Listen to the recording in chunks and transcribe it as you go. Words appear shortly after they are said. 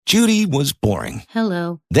Judy was boring.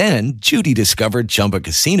 Hello. Then Judy discovered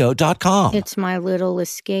ChumbaCasino.com. It's my little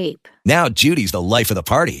escape. Now Judy's the life of the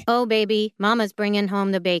party. Oh, baby, mama's bringing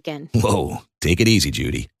home the bacon. Whoa, take it easy,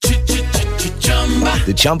 Judy.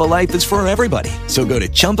 The Chumba life is for everybody. So go to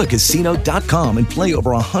ChumbaCasino.com and play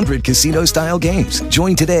over 100 casino-style games.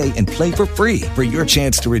 Join today and play for free for your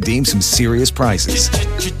chance to redeem some serious prizes.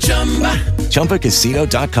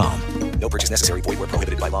 ChumbaCasino.com. No purchase necessary. Void where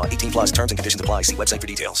prohibited by law. 18 plus terms and conditions apply. See website for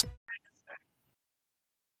details.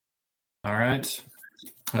 All right.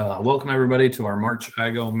 Welcome, everybody, to our March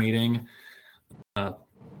IGO meeting. Got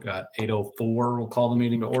 8:04. We'll call the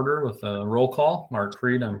meeting to order with a roll call. Mark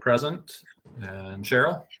Freed, I'm present. And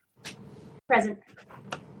Cheryl? Present.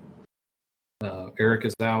 Eric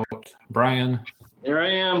is out. Brian? Here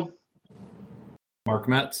I am. Mark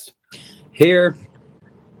Metz? Here.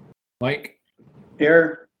 Mike?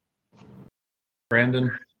 Here.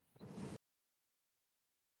 Brandon?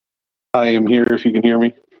 I am here if you can hear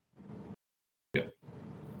me. Good.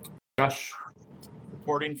 Josh?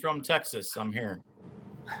 Reporting from Texas. I'm here.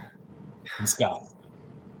 And Scott?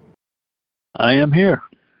 I am here.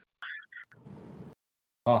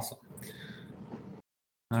 Awesome.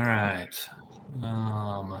 All right. Just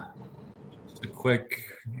a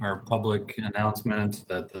quick public announcement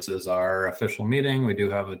that this is our official meeting. We do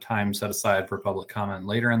have a time set aside for public comment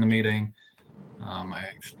later in the meeting. I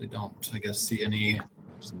actually don't, see any,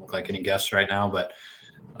 doesn't look like any guests right now, but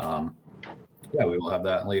yeah, we will have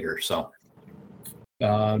that later. So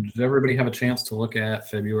does everybody have a chance to look at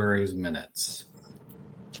February's minutes?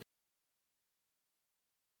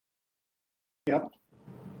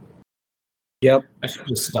 Yep. I should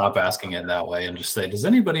just stop asking it that way and just say, does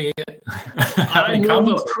anybody have I any move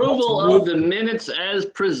comments? approval of the minutes as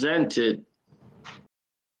presented.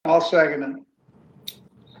 I'll second it.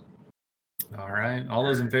 All right. All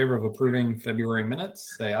those in favor of approving February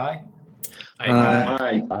minutes, say aye.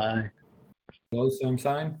 Aye. Aye. Opposed, same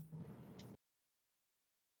sign.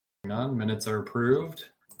 None. Minutes are approved.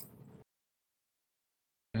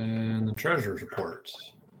 And the treasurer's report.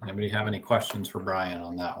 Anybody have any questions for Brian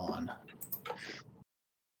on that one?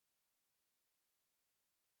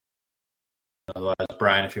 Otherwise,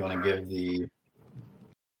 Brian, if you want to give the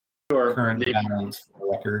current balance for the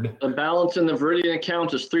record. The balance in the Veridian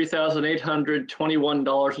account is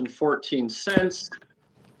 $3,821.14.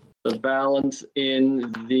 The balance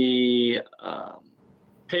in the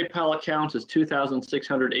PayPal account is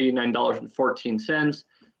 $2,689.14.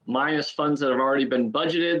 Minus funds that have already been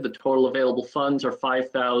budgeted, the total available funds are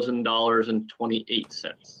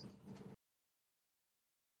 $5,000.28.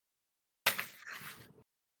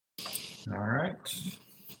 All right.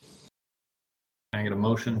 Can I get a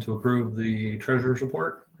motion to approve the treasurer's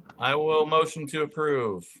report? I will motion to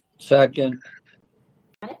approve. Second.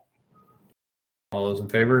 All those in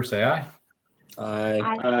favor, say aye. Aye.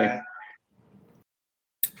 Aye.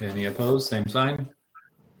 Any opposed? Same sign.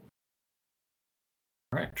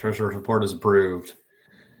 All right, treasurer's report is approved.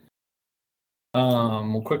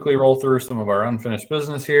 We'll quickly roll through some of our unfinished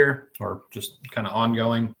business here, or just kind of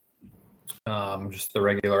ongoing. Just the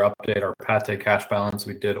regular update, our Pate cash balance.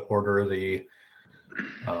 We did order the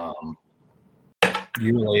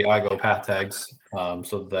yearly IGO PAT tags,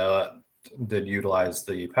 so that did utilize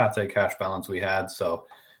the Pate cash balance we had. So,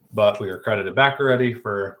 but we are credited back already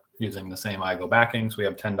for using the same IGO backings. We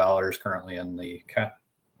have $10 currently in the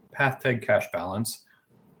PAT tag cash balance.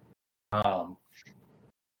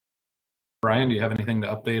 Brian, do you have anything to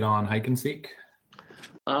update on Hike and Seek?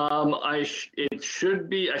 I should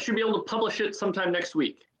be able to publish it sometime next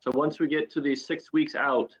week. So once we get to the 6 months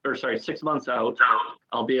out,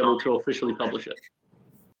 I'll be able to officially publish it.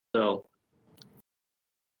 So.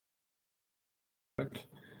 Perfect.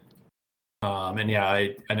 And yeah,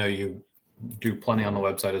 I know you do plenty on the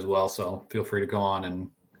website as well, so feel free to go on and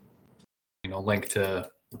link to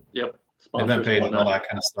event page and all that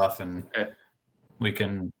kind of stuff, and we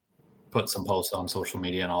can put some posts on social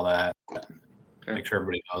media and all that. Make sure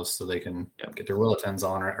everybody knows so they can get their Willetins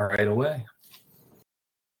on right away.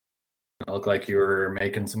 It looked like you were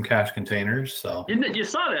making some cash containers, so You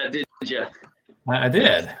saw that, did you? I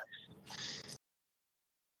did.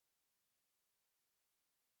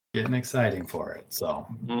 Getting exciting for it, so.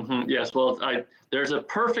 Yes, well, there's a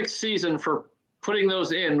perfect season for putting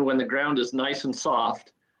those in when the ground is nice and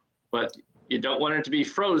soft, but you don't want it to be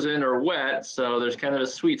frozen or wet, so there's kind of a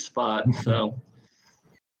sweet spot. So.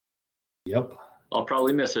 Yep. I'll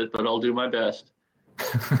probably miss it, but I'll do my best.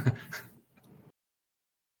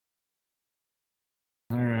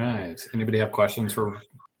 All right. Anybody have questions for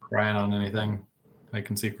Brian on anything I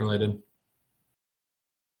can seek related?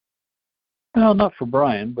 Well, not for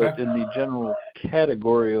Brian, but in the general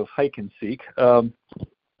category of hike and seek,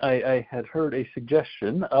 I had heard a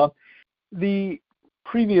suggestion. The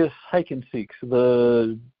previous hike and seeks,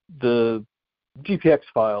 the GPX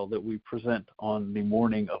file that we present on the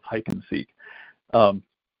morning of hike and seek,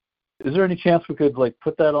 is there any chance we could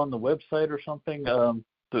put that on the website or something? The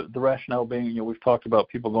rationale being, we've talked about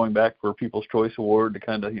people going back for a People's Choice Award to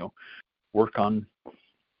kind of, work on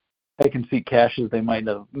hike and seek caches they might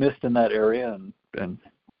have missed in that area, and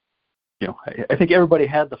I think everybody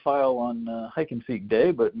had the file on hike and seek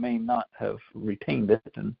day, but may not have retained it,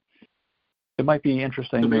 and it might be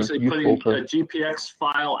interesting. So basically, useful putting a GPX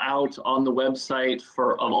file out on the website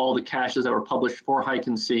of all the caches that were published for hike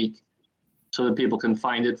and seek, so that people can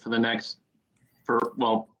find it for the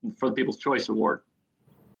People's Choice Award.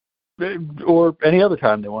 Or any other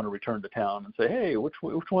time they want to return to town and say, hey, which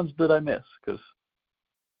ones did I miss? Because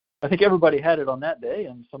I think everybody had it on that day,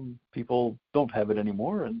 and some people don't have it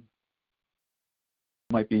anymore, and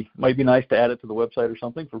might be nice to add it to the website or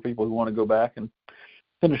something for people who want to go back and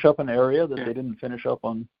finish up an area that they didn't finish up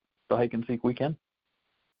on the hike and seek weekend.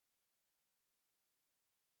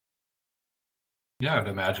 Yeah, I'd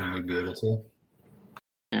imagine we'd be able to.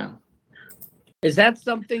 Yeah. Is that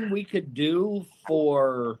something we could do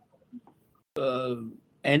for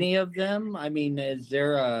any of them? I mean, is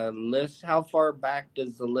there a list? How far back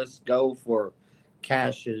does the list go for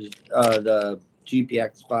caches, the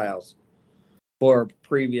GPX files for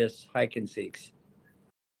previous hike and seeks?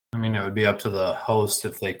 I mean, it would be up to the host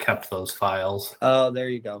if they kept those files. Oh, there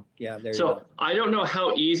you go. Yeah, there you go. So I don't know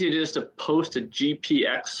how easy it is to post a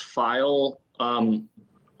GPX file on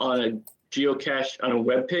a geocache, on a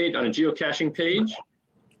web page, on a geocaching page.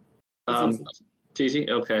 It's easy?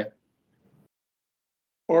 Okay.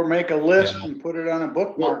 Or make a list and put it on a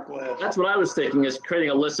bookmark list. That's what I was thinking, is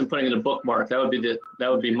creating a list and putting it in a bookmark. That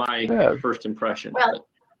would be my first impression. Well,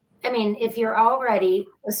 I mean, if you're already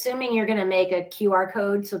assuming you're going to make a QR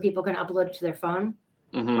code so people can upload it to their phone,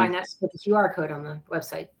 why not just put the QR code on the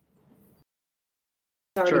website?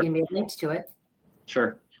 It's already going to be linked to it.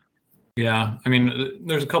 Sure. Yeah, I mean,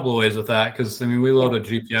 there's a couple of ways with that, because I mean, we load a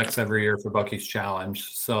GPX every year for Bucky's Challenge,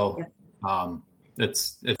 so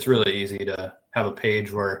it's really easy to have a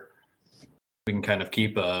page where we can kind of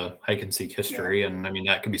keep a hike and seek history, and I mean,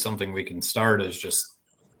 that could be something we can start as just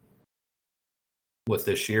with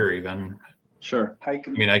this year even. Sure. I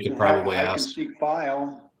mean, I could probably ask. Hike and seek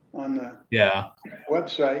file on the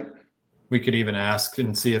website. We could even ask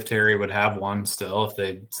and see if Terry would have one still if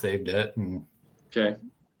they saved it, and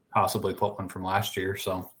possibly put one from last year.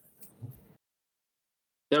 So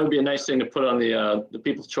that would be a nice thing to put on the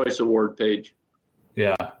People's Choice Award page.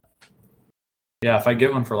 Yeah. Yeah, if I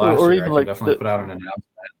get one for last year, I can definitely put out an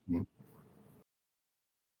announcement.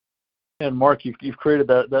 And Mark, you've created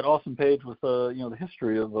that awesome page with the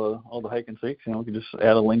history of all the hike and seeks. We can just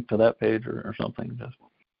add a link to that page or something.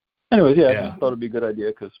 Anyways, I thought it'd be a good idea,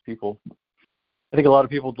 because I think a lot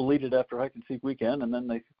of people delete it after hike and seek weekend, and then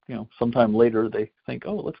they, sometime later they think,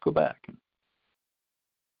 oh, let's go back.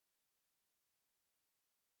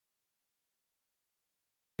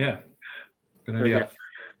 Yeah, good idea.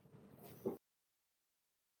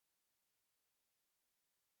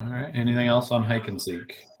 All right. Anything else on hike and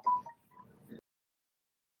seek?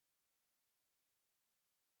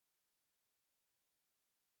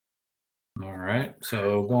 All right.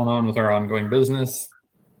 So going on with our ongoing business,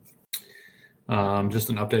 just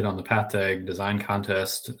an update on the path tag design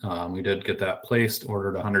contest. We did get that placed,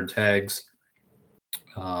 ordered 100 tags.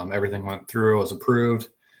 Everything went through, was approved.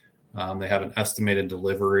 They had an estimated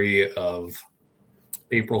delivery of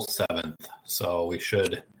April 7th. So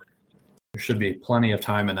there should be plenty of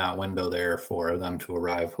time in that window there for them to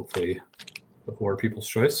arrive, hopefully before People's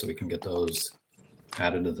Choice, so we can get those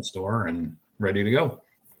added to the store and ready to go.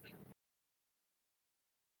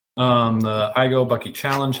 The IGO Bucky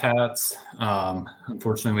Challenge hats.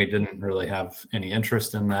 Unfortunately, we didn't really have any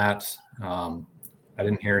interest in that. I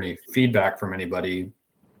didn't hear any feedback from anybody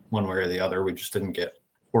one way or the other. We just didn't get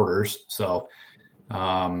orders. So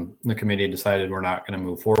the committee decided we're not going to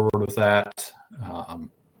move forward with that.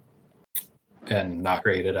 And not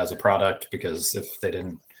create it as a product, because if we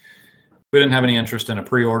didn't have any interest in a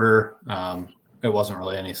pre-order, it wasn't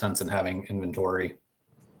really any sense in having inventory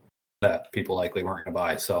that people likely weren't going to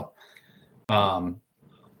buy. So I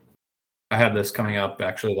have this coming up,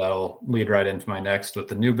 actually, that'll lead right into my next with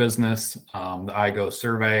the new business, the IGO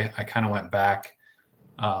survey. I kind of went back.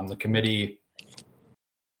 The committee,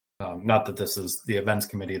 not that this is the events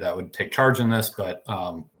committee that would take charge in this, but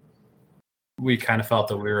we kind of felt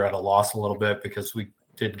that we were at a loss a little bit, because we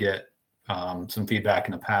did get some feedback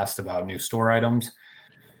in the past about new store items.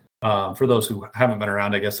 For those who haven't been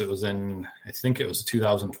around, I guess I think it was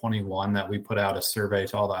 2021 that we put out a survey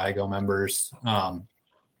to all the IGO members.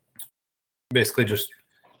 Basically just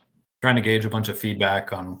trying to gauge a bunch of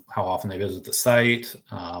feedback on how often they visit the site,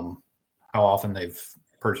 how often they've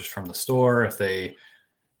purchased from the store, if they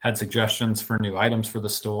had suggestions for new items for the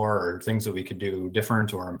store or things that we could do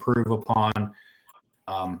different or improve upon.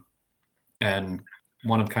 And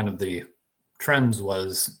one of kind of the trends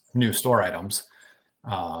was new store items.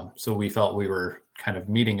 So we felt we were kind of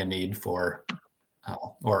meeting a need for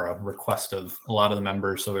or a request of a lot of the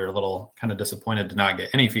members. So we were a little kind of disappointed to not get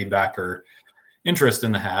any feedback or interest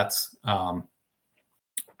in the hats.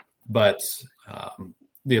 But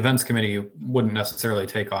the events committee wouldn't necessarily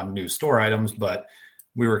take on new store items, but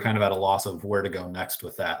we were kind of at a loss of where to go next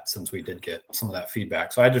with that since we did get some of that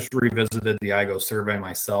feedback. So I just revisited the IGO survey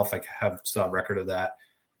myself. I have still a record of that,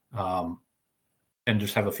 and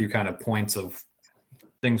just have a few kind of points of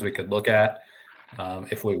things we could look at.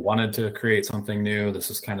 If we wanted to create something new,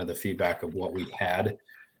 this is kind of the feedback of what we had,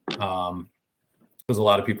 because a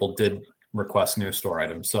lot of people did request new store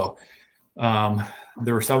items. So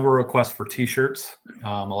there were several requests for t-shirts.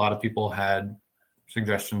 A lot of people had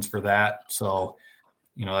suggestions for that. So,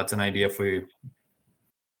 that's an idea.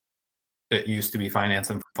 It used to be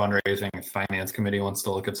finance and fundraising. If finance committee wants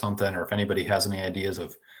to look at something, or if anybody has any ideas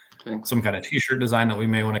of some kind of t-shirt design that we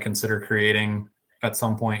may want to consider creating at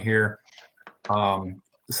some point here.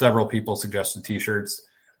 Several people suggested t-shirts.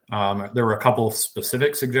 There were a couple of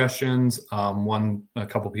specific suggestions. A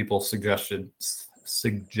couple people suggested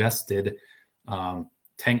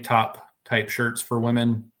tank top type shirts for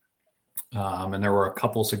women. And there were a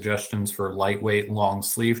couple suggestions for lightweight long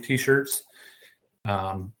sleeve t-shirts.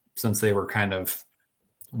 Since they were kind of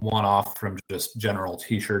one off from just general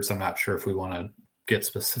t-shirts, I'm not sure if we want to get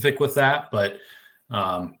specific with that, but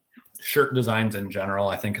shirt designs in general,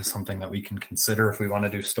 I think, is something that we can consider if we want to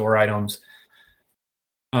do store items.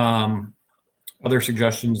 Other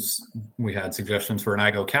suggestions, we had suggestions for an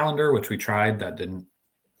IGO calendar, which we tried, that didn't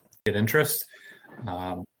get interest.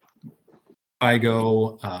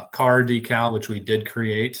 IGO car decal, which we did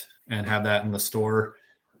create and have that in the store.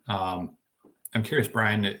 I'm curious,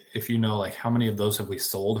 Brian, if you know, like, how many of those have we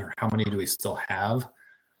sold, or how many do we still have?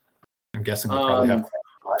 I'm guessing we probably have.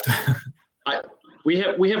 We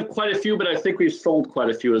have quite a few, but I think we've sold quite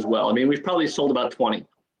a few as well. I mean, we've probably sold about 20.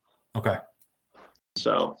 Okay.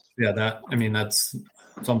 So yeah, that's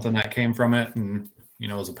something that came from it, and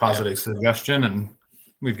it was a positive suggestion, and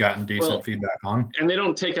we've gotten decent feedback on. And they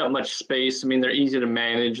don't take up much space. I mean, they're easy to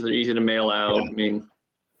manage. They're easy to mail out. I mean,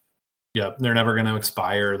 yeah, they're never going to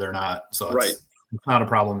expire. They're not. So it's not a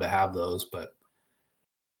problem to have those, but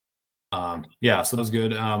so that was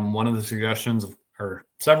good. One of the suggestions, or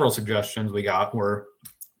several suggestions we got, were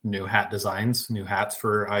new hat designs, new hats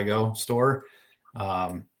for IGO store.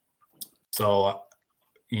 So,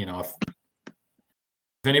 if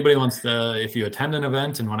anybody wants to, if you attend an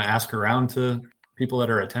event and want to ask around to people that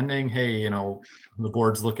are attending, hey, the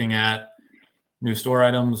board's looking at new store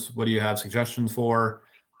items. What do you have suggestions for?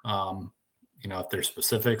 If there's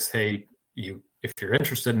specifics, hey, if you're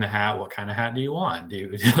interested in a hat, what kind of hat do you want?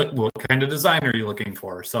 What kind of design are you looking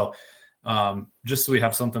for? So just so we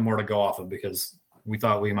have something more to go off of, because we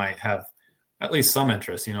thought we might have at least some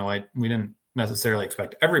interest. We didn't necessarily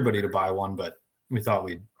expect everybody to buy one, but we thought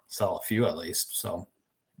we'd sell a few at least. So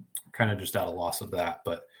kind of just at a loss of that.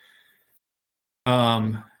 But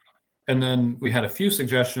and then we had a few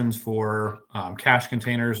suggestions for cash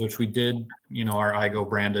containers, which we did, our IGO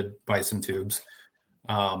branded Bison tubes.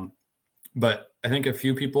 But I think a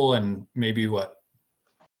few people, and maybe what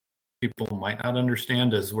people might not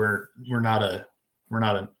understand, is we're not a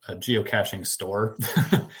geocaching store.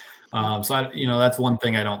 So that's one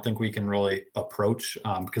thing I don't think we can really approach,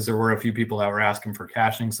 because there were a few people that were asking for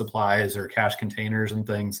caching supplies or cache containers and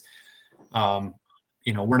things.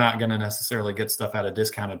 We're not going to necessarily get stuff at a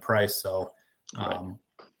discounted price. So,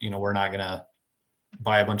 we're not going to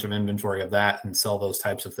buy a bunch of inventory of that and sell those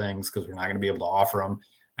types of things, because we're not going to be able to offer them.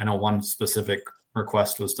 I know one specific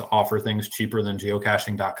request was to offer things cheaper than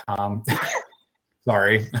geocaching.com.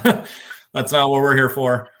 Sorry, that's not what we're here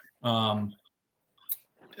for.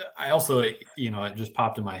 I also, it just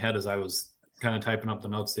popped in my head as I was kind of typing up the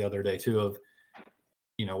notes the other day too, of,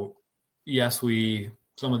 yes,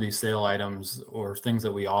 some of these sale items or things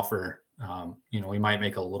that we offer, we might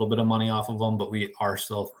make a little bit of money off of them, but we are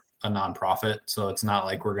still a nonprofit. So it's not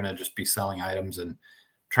like we're going to just be selling items and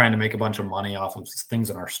trying to make a bunch of money off of things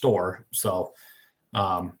in our store. So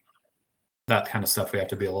that kind of stuff we have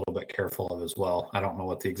to be a little bit careful of as well. I don't know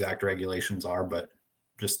what the exact regulations are, but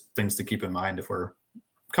just things to keep in mind if we're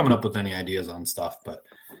coming up with any ideas on stuff. But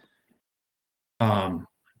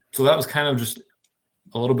So that was kind of just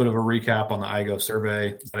a little bit of a recap on the IGO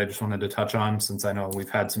survey that I just wanted to touch on, since I know we've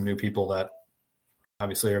had some new people that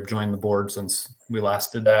obviously have joined the board since we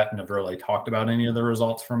last did that and never really talked about any of the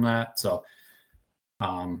results from that. So,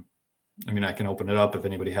 I mean, I can open it up if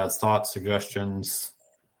anybody has thoughts, suggestions,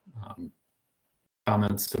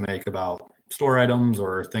 comments to make about store items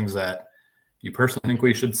or things that you personally think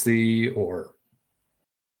we should see, or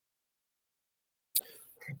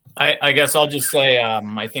I guess I'll just say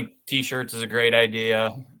I think t-shirts is a great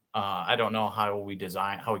idea. I don't know how we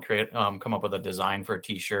create come up with a design for a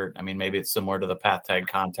t-shirt. I mean, maybe it's similar to the path tag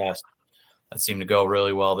contest that seemed to go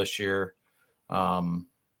really well this year. I'm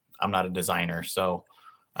not a designer, so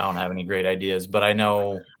I don't have any great ideas, but I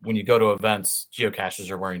know when you go to events,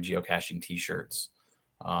 geocachers are wearing geocaching t-shirts.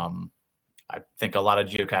 I think a lot of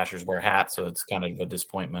geocachers wear hats, so it's kind of a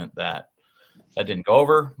disappointment that didn't go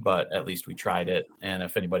over, but at least we tried it. And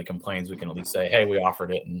if anybody complains, we can at least say, hey, we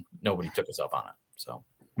offered it and nobody took us up on it. So.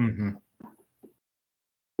 Mm-hmm.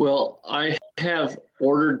 Well, I have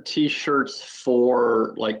ordered t-shirts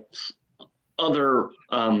for like other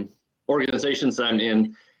organizations I'm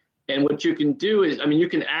in. And what you can do is, I mean, you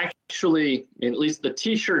can actually, at least the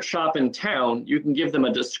t-shirt shop in town, you can give them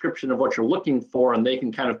a description of what you're looking for and they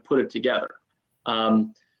can kind of put it together.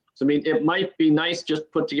 So, I mean, it might be nice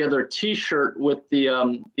just put together a t-shirt with the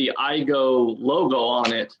IGO logo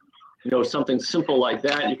on it, you know, something simple like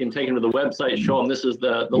that. You can take them to the website, show them this is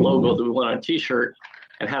the logo that we want on a t-shirt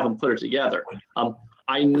and have them put it together.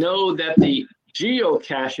 I know that the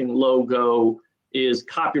geocaching logo is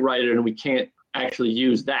copyrighted and we can't actually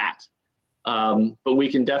use that. But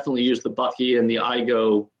we can definitely use the Bucky and the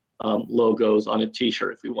IGO logos on a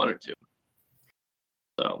t-shirt if we wanted to.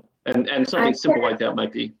 So, and something simple like that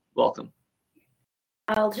might be welcome.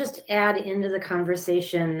 I'll just add into the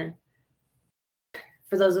conversation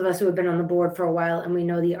for those of us who have been on the board for a while, and we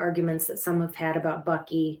know the arguments that some have had about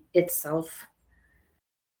Bucky itself,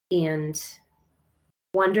 and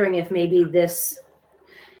wondering if maybe this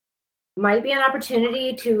might be an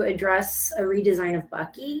opportunity to address a redesign of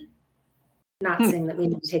Bucky. Not saying that we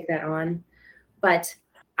need to take that on, but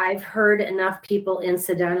I've heard enough people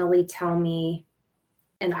incidentally tell me,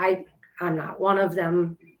 and I'm not one of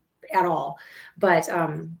them at all, but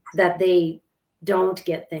that they don't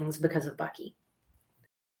get things because of Bucky.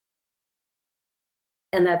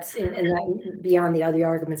 And that's beyond the other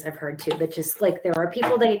arguments I've heard too, but just like there are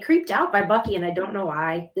people that get creeped out by Bucky, and I don't know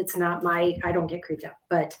why. It's not I don't get creeped out,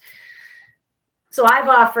 but so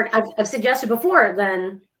I've suggested before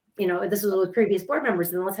then, you know, this was with previous board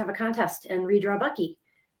members, then let's have a contest and redraw Bucky.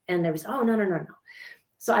 And there was, oh, no.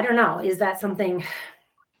 So I don't know. Is that something?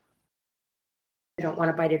 I don't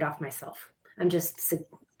want to bite it off myself. I'm just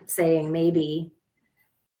saying maybe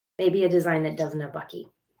a design that doesn't have Bucky.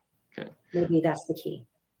 Okay. Maybe that's the key.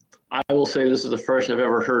 I will say this is the first I've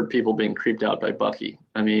ever heard people being creeped out by Bucky.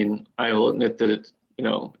 I mean, I will admit that it's, you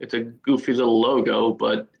know, it's a goofy little logo,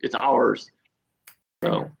 but it's ours.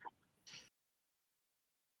 So.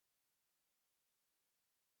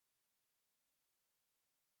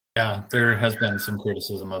 Yeah, there has been some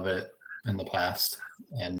criticism of it in the past,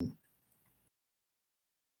 and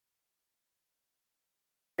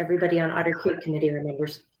everybody on Otter Creek Committee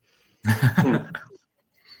remembers.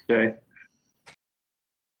 Okay.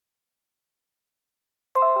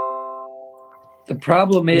 The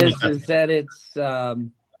problem is that it's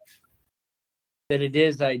it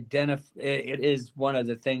is one of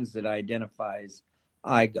the things that identifies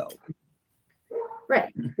IGO.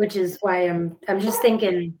 Right, which is why I'm just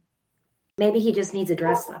thinking maybe he just needs a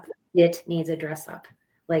dress up. It needs a dress up,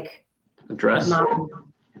 like a dress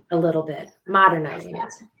a little bit, modernizing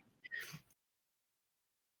it.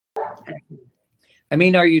 I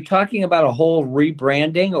mean, are you talking about a whole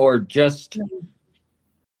rebranding or just?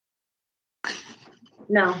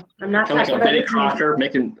 No, I'm not talking about Betty it. Crocker,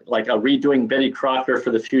 making like a redoing Betty Crocker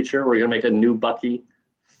for the future. We're gonna make a new Bucky.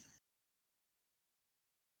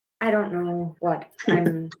 I don't know what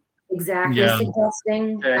I'm exactly Yeah.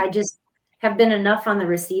 suggesting. Okay. I just have been enough on the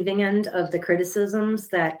receiving end of the criticisms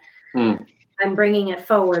that I'm bringing it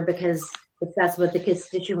forward, because if that's what the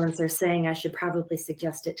constituents are saying, I should probably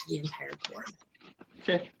suggest it to the entire board.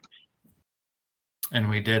 Okay. And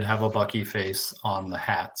we did have a Bucky face on the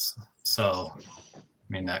hats. So, I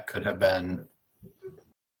mean, that could have been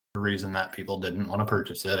the reason that people didn't want to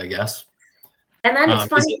purchase it, I guess. And then it's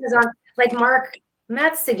funny because like Mark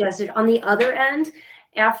Metz suggested, on the other end,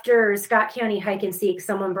 after Scott County Hike and Seek,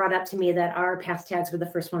 someone brought up to me that our pass tags were the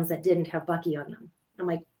first ones that didn't have Bucky on them. I'm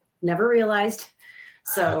like, never realized.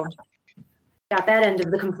 So got that end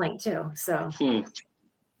of the complaint too. So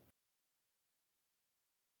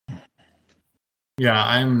Yeah,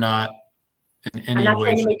 I'm not in I'm any not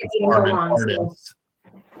way, trying to make shape, it or even form go an long. So artist.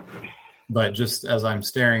 But just as I'm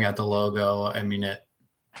staring at the logo, I mean, I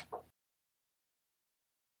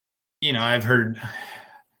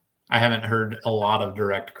haven't heard a lot of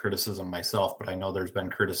direct criticism myself, but I know there's been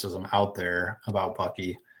criticism out there about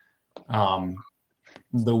Bucky.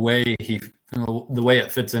 The way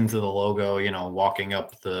it fits into the logo, walking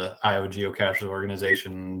up the IO geocaches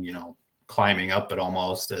organization, climbing up it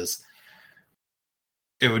almost is,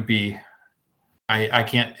 it would be, I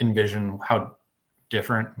can't envision how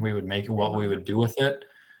different we would make it, what we would do with it,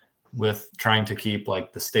 with trying to keep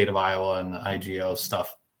like the state of Iowa and the IGO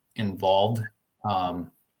stuff involved.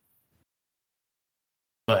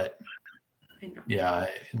 But yeah,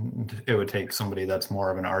 it would take somebody that's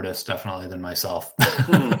more of an artist definitely than myself.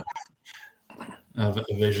 Of a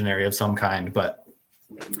visionary of some kind, but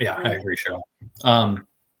yeah, I agree, Cheryl.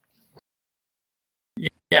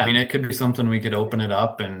 Yeah, I mean, it could be something we could open it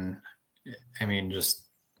up, and I mean, just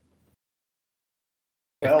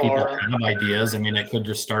if people have ideas, I mean, it could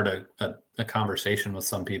just start a conversation with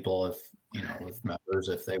some people, if with members,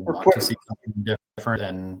 if they want to see something different,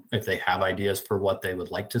 and if they have ideas for what they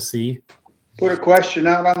would like to see. Put a question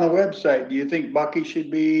out on the website. Do you think Bucky should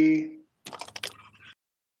be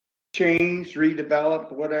changed,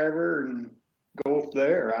 redeveloped, whatever, and go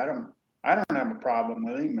there? I don't have a problem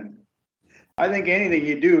with him, and I think anything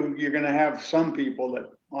you do, you're going to have some people that,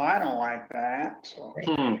 well, I don't like that. So, I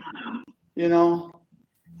don't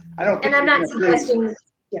think. And I'm not suggesting.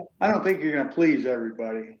 Yeah. I don't think you're going to please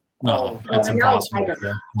everybody. No, that's impossible.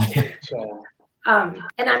 So. And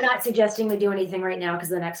I'm not suggesting we do anything right now because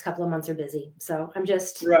the next couple of months are busy. So I'm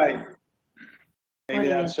just right. Maybe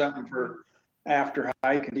that's something for after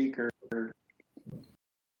hiking or.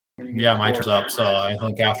 Yeah, my tur's up, so I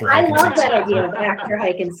think after. I love that idea of after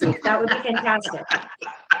hike and seek. That would be fantastic.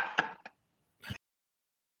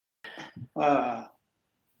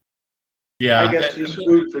 Yeah, I guess just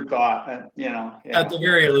food for thought. Yeah. At the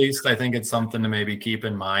very least, I think it's something to maybe keep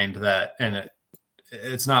in mind, that, and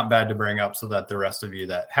it's not bad to bring up so that the rest of you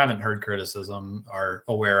that haven't heard criticism are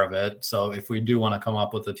aware of it. So if we do want to come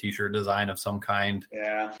up with a t-shirt design of some kind,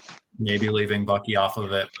 maybe leaving Bucky off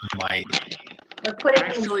of it might. Or put it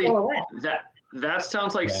actually, that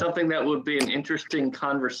sounds like something that would be an interesting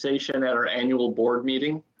conversation at our annual board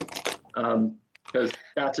meeting. Because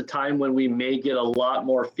that's a time when we may get a lot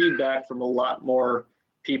more feedback from a lot more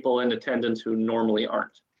people in attendance who normally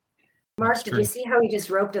aren't. Mark, did you see how he just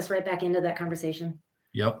roped us right back into that conversation?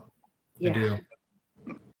 Yep, I do.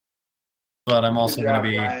 But I'm also going to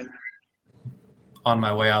be on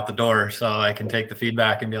my way out the door, so I can take the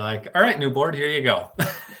feedback and be like, all right, new board, here you go.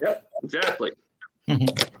 Yep, exactly. Okay.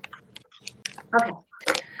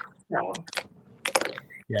 So.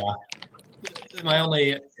 Yeah. My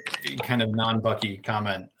only kind of non-Bucky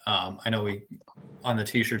comment, I know on the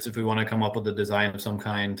t-shirts, if we want to come up with a design of some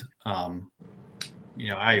kind, I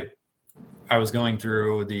was going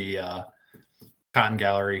through the Cotton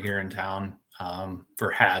Gallery here in town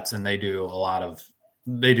for hats, and they do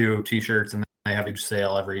t-shirts, and they have a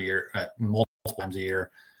sale every year, multiple times a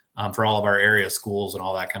year, for all of our area schools and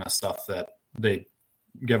all that kind of stuff, that they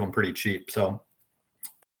give them pretty cheap. So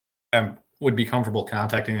I would be comfortable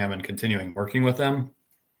contacting them and continuing working with them.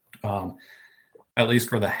 At least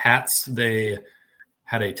for the hats, they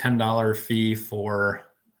had a $10 fee for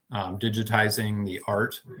digitizing the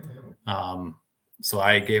art. So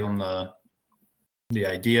I gave them the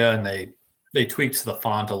idea, and they tweaked the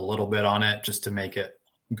font a little bit on it just to make it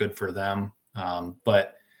good for them.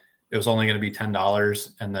 But it was only going to be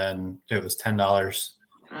 $10, and then it was $10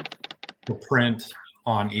 to print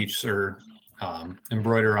on each, or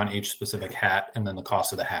embroider on each specific hat, and then the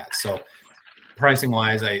cost of the hat. So pricing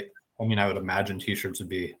wise, I would imagine t-shirts would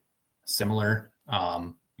be similar.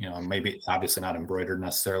 Maybe obviously not embroidered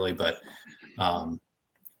necessarily, but I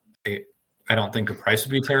don't think the price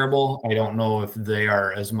would be terrible. I don't know if they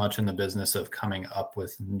are as much in the business of coming up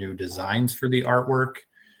with new designs for the artwork,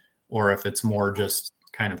 or if it's more just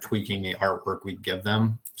kind of tweaking the artwork we give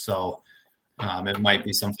them. So it might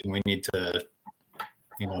be something we need to,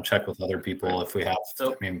 check with other people if we have.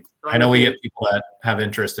 I know we get people that have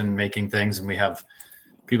interest in making things, and we have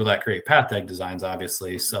people that create path tag designs,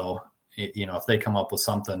 obviously. So, if they come up with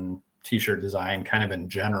something t-shirt design kind of in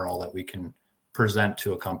general that we can present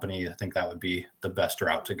to a company, I think that would be the best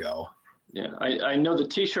route to go. Yeah, I know the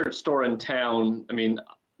t-shirt store in town. I mean,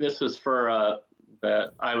 this is for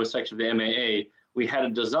the Iowa section of the MAA. We had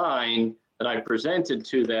a design that I presented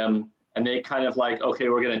to them, and they kind of like, okay,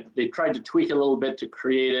 they tried to tweak it a little bit to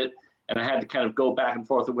create it. And I had to kind of go back and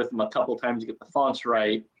forth with them a couple of times to get the fonts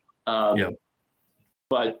right.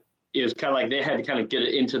 But it was kind of like they had to kind of get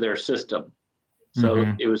it into their system. So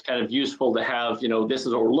it was kind of useful to have, this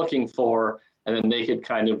is what we're looking for, and then they could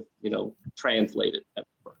kind of, translate it.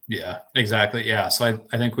 Yeah, exactly. Yeah. So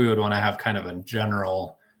I think we would want to have kind of a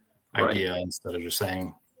general idea instead of just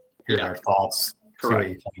saying, here's our thoughts, see what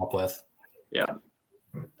you come up with. Yeah.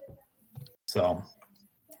 So,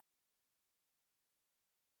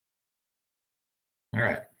 all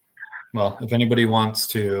right. Well, if anybody wants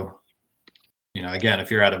to, again,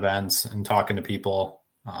 if you're at events and talking to people,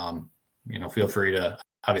 feel free to,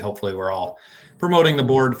 hopefully we're all promoting the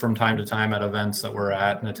board from time to time at events that we're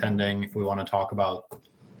at and attending. If we want to talk about,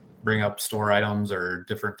 bring up store items or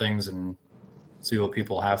different things and see what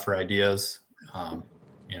people have for ideas,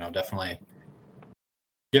 definitely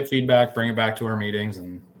get feedback, bring it back to our meetings,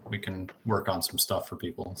 and we can work on some stuff for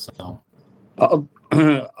people. So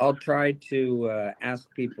I'll try to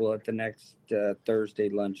ask people at the next Thursday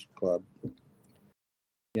lunch club,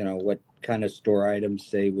 what kind of store items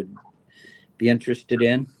they would be interested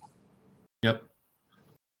in. Yep.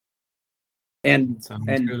 And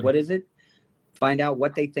good. What is it? Find out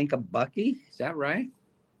what they think of Bucky. Is that right?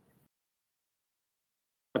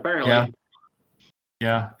 Apparently.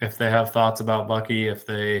 Yeah. If they have thoughts about Bucky, if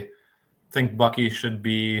they think Bucky should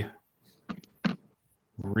be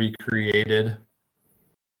recreated,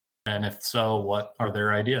 and if so, what are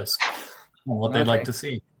their ideas and what they'd like to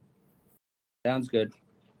see? Sounds good.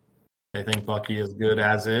 If they think Bucky is good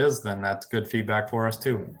as is, then that's good feedback for us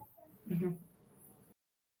too. Mm-hmm.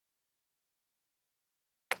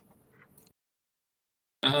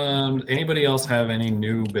 Anybody else have any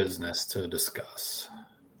new business to discuss?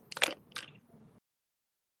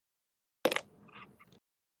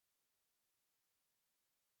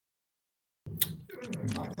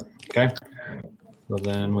 Okay. So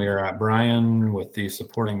then we are at Brian with the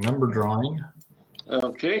supporting member drawing.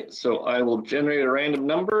 Okay, so I will generate a random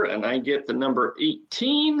number and I get the number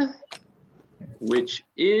 18, which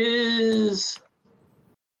is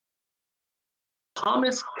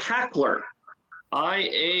Thomas Cackler,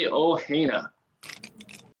 IAO Hana.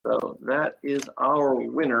 So that is our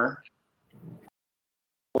winner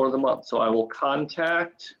for the month. So I will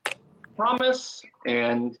contact Thomas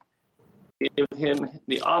and give him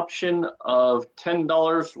the option of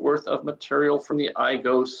 $10 worth of material from the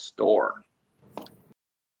IGO store.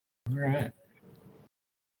 All right.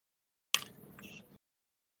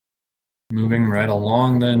 Moving right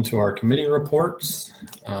along then to our committee reports.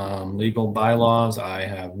 Legal bylaws, I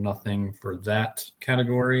have nothing for that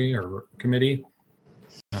category or committee.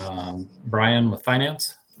 Brian with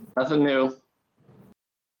finance? Nothing new.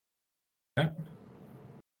 Okay.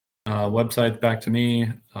 Website back to me.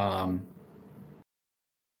 I'm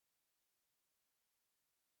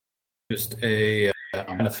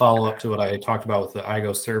going to follow up to what I talked about with the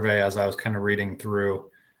IGO survey as I was kind of reading through,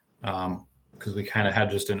 because we kind of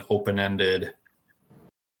had just an open-ended,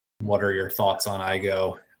 what are your thoughts on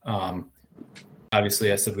IGO?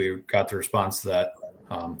 Obviously, I said we got the response that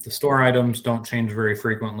the store items don't change very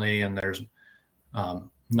frequently, and there's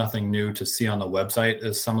nothing new to see on the website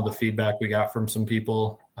is some of the feedback we got from some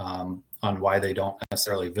people on why they don't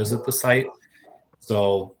necessarily visit the site.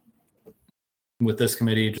 So with this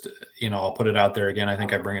committee, I'll put it out there again. I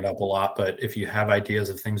think I bring it up a lot, but if you have ideas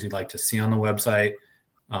of things you'd like to see on the website,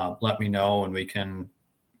 let me know and we can,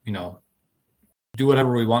 do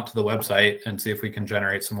whatever we want to the website and see if we can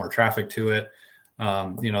generate some more traffic to it.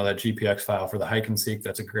 That GPX file for the hike and seek,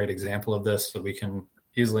 that's a great example of this. So we can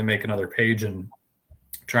easily make another page and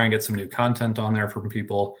try and get some new content on there from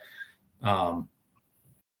people.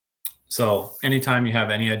 So anytime you have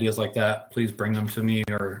any ideas like that, please bring them to me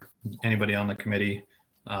or anybody on the committee,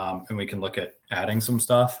 and we can look at adding some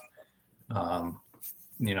stuff. I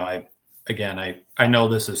know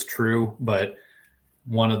this is true, but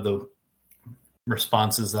one of the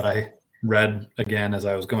responses that I read again as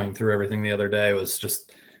I was going through everything the other day was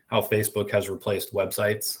just how Facebook has replaced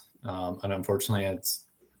websites. And unfortunately, it's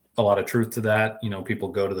a lot of truth to that. People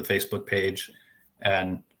go to the Facebook page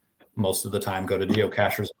and most of the time go to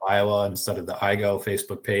Geocachers of Iowa instead of the IGO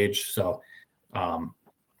Facebook page. So,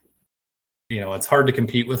 it's hard to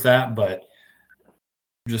compete with that, but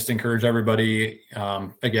just encourage everybody,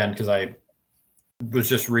 again, because I was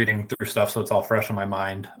just reading through stuff, so it's all fresh on my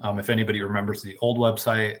mind. If anybody remembers the old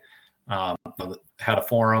website, had a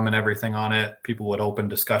forum and everything on it, people would open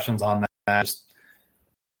discussions on that. Just,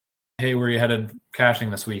 hey, where are you headed caching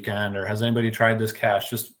this weekend? Or has anybody tried this cache?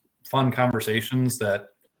 Just fun conversations that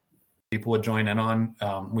people would join in on.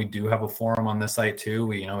 We do have a forum on this site too.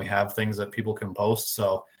 We have things that people can post.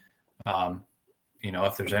 So,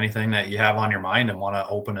 if there's anything that you have on your mind and want to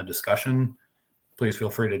open a discussion, please feel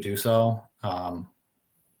free to do so.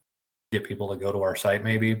 get people to go to our site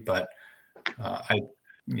maybe, but I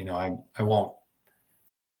won't.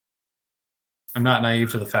 I'm not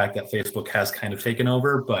naive to the fact that Facebook has kind of taken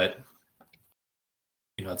over, but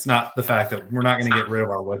it's not the fact that we're not going to get rid of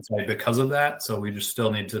our website because of that. So we just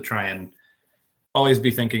still need to try and always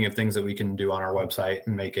be thinking of things that we can do on our website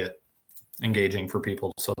and make it engaging for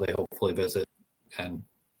people so they hopefully visit. And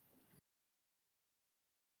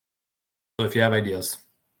so if you have ideas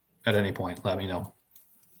at any point, let me know.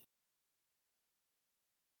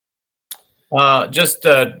 Just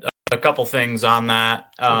a couple things on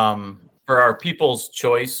that. For our People's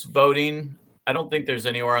Choice voting, I don't think there's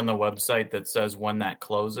anywhere on the website that says when that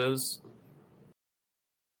closes.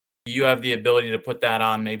 You have the ability to put that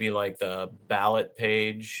on maybe like the ballot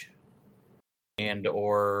page and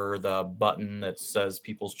or the button that says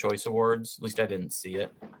People's Choice Awards. At least I didn't see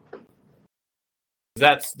it.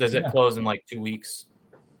 Does it close in like 2 weeks?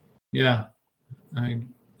 Yeah, I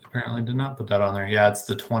apparently did not put that on there. Yeah, it's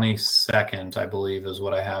the 22nd, I believe, is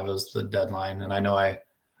what I have as the deadline. And I know I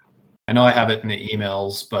have it in the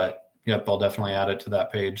emails, but yep, I'll definitely add it to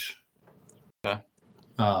that page. Okay.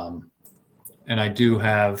 And I do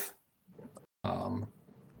have a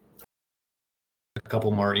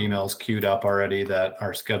couple more emails queued up already that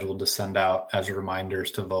are scheduled to send out as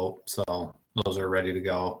reminders to vote. So those are ready to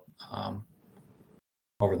go.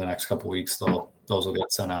 Over the next couple weeks, those will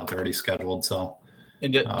get sent out. They're already scheduled. So,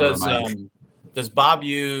 and does Bob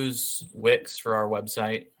use Wix for our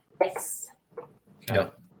website? Yes. Okay.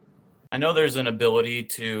 Yep. I know there's an ability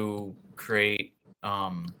to create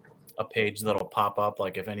a page that'll pop up.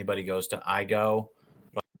 Like if anybody goes to IGO,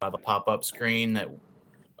 it'll have a pop-up screen that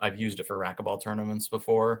I've used it for racquetball tournaments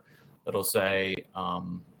before. It'll say,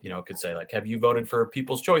 it could say like, have you voted for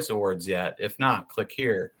People's Choice Awards yet? If not, click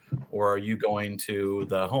here. Or are you going to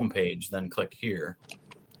the homepage? Then click here.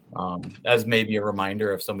 As maybe a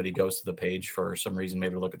reminder if somebody goes to the page for some reason,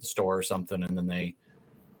 maybe to look at the store or something, and then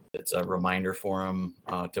it's a reminder for them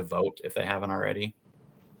to vote if they haven't already.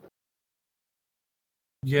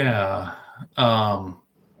 Yeah. I'd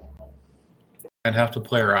have to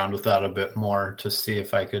play around with that a bit more to see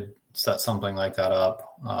if I could set something like that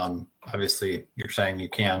up. Obviously, you're saying you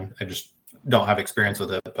can. I just don't have experience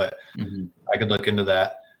with it, but I could look into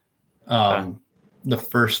that. The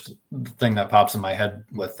first thing that pops in my head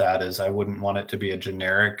with that is I wouldn't want it to be a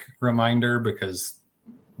generic reminder because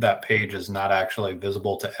that page is not actually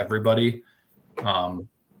visible to everybody.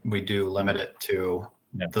 We do limit it to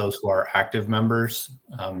those who are active members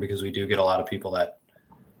because we do get a lot of people that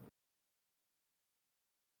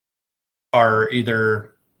are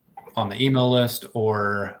either on the email list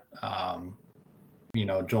or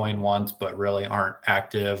join once but really aren't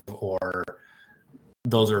active, or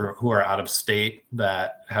those who are out of state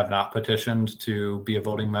that have not petitioned to be a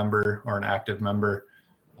voting member or an active member.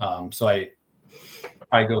 So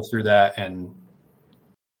I go through that and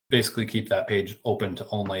basically keep that page open to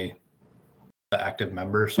only the active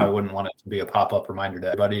members. So I wouldn't want it to be a pop-up reminder to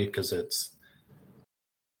everybody because it's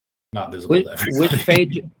not visible to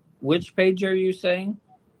everybody. Which page are you saying?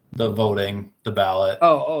 The voting, the ballot.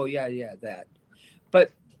 Oh, yeah, that.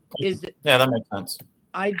 But is it? Yeah, that makes sense.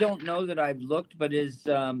 I don't know that I've looked, but is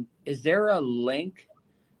there a link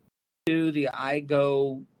to the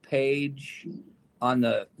IGO page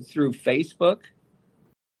through Facebook?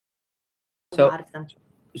 A lot of them.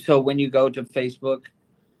 So when you go to Facebook,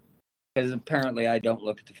 because apparently I don't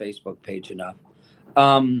look at the Facebook page enough.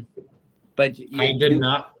 But I did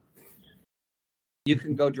not. You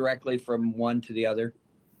can go directly from one to the other.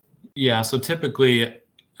 Yeah. So typically,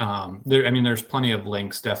 there's plenty of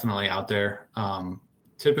links definitely out there.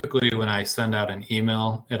 Typically, when I send out an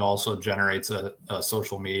email, it also generates a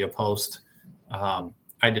social media post.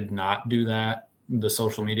 I did not do the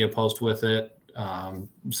social media post with it,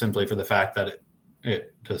 simply for the fact that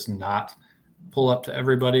it does not pull up to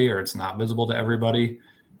everybody, or it's not visible to everybody.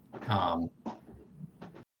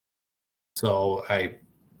 So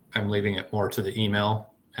I'm leaving it more to the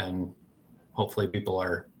email, and hopefully people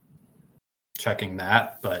are checking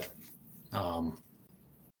that. But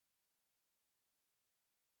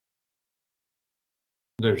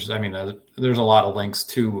there's a lot of links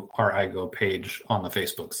to our IGO page on the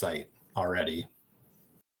Facebook site already.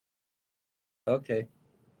 Okay.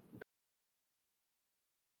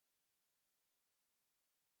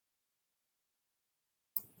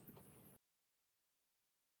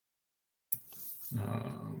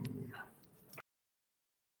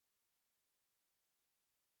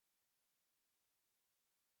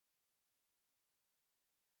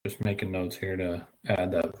 Just making notes here to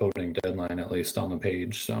add that voting deadline at least on the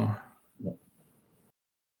page. So,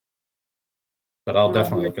 but I'll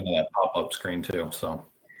definitely look into that pop-up screen too. So,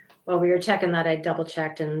 While we were checking that, I double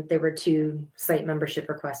checked, and there were 2 site membership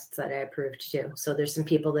requests that I approved too. So there's some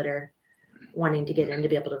people that are wanting to get in to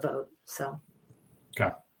be able to vote. So.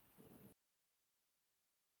 Okay.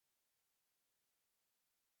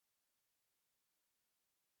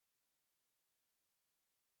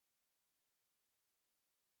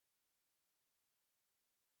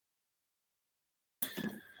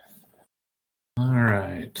 All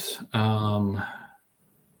right.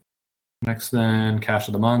 Next then, cash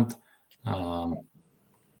of the month.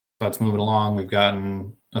 That's moving along. We've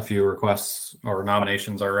gotten a few requests or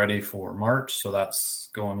nominations already for March, so that's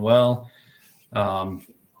going well. I'm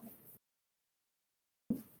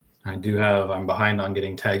behind on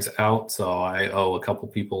getting tags out, so I owe a couple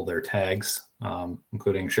people their tags,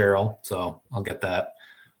 including Cheryl. So I'll get that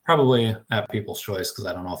probably at People's Choice, because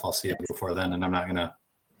I don't know if I'll see it before then, and I'm not gonna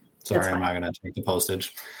take the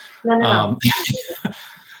postage. No.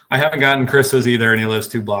 I haven't gotten Chris's either, and he lives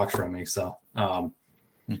 2 blocks from me. So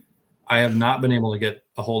I have not been able to get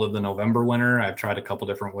a hold of the November winner. I've tried a couple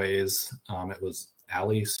different ways. It was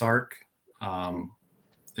Allie Stark.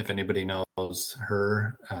 If anybody knows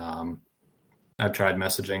her, I've tried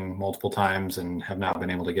messaging multiple times and have not been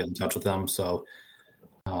able to get in touch with them. So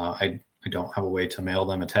I don't have a way to mail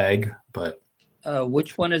them a tag, but.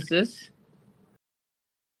 Which one is this?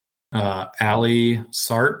 Allie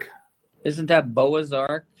Sark. Isn't that Boaz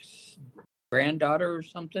Ark's granddaughter or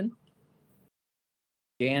something?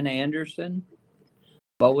 Jan Anderson?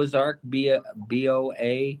 Boaz Ark,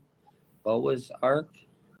 B-O-A, Boaz Ark?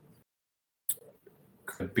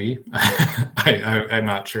 Could be. I'm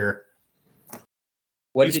not sure.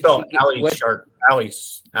 What did you spell Allie Shark?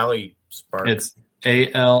 Allie Spark. It's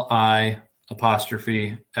ALI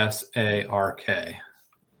apostrophe SARK.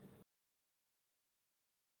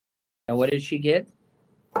 And what did she get?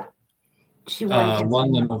 She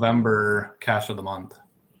won the November cash of the month.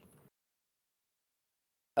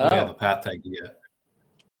 Oh. We have a pat tag to get.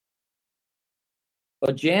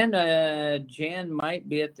 Well, Jan might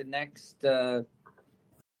be at the next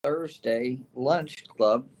Thursday lunch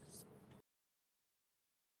club.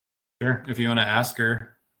 Sure, if you want to ask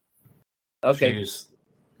her. Okay. She's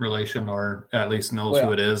relation, or at least knows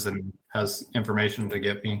who it is and has information to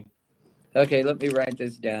get me. Okay, let me write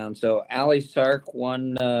this down. So Allie Sark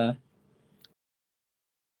won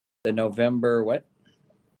the November what?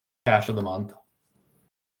 Cash of the month.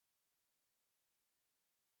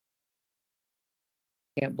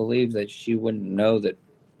 Can't believe that she wouldn't know that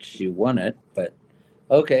she won it, but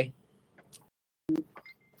okay.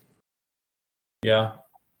 Yeah.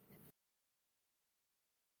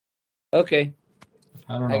 Okay.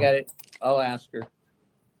 I don't know. I got it. I'll ask her.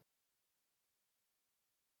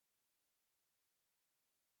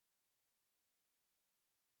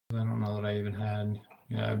 I don't know that I even had.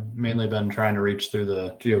 Yeah, I've mainly been trying to reach through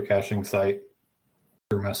the geocaching site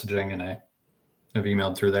through messaging, and I have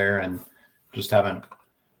emailed through there and just haven't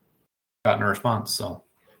gotten a response. So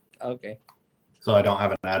okay. So I don't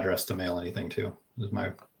have an address to mail anything to. Is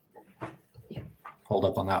my hold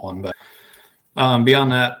up on that one. But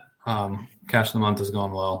beyond that, cash of the month is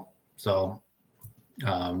going well. So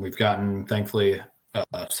we've gotten, thankfully,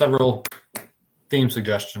 several theme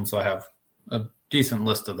suggestions. So I have a decent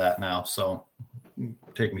list of that now. So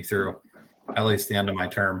take me through at least the end of my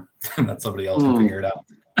term. That somebody else can figure it out.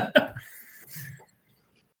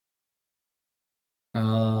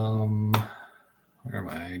 Where am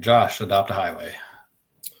I? Josh, Adopt a Highway.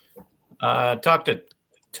 Talked to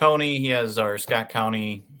Tony. He has our Scott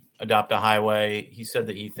County Adopt a Highway. He said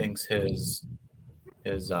that he thinks his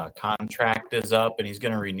contract is up and he's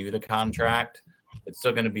going to renew the contract. It's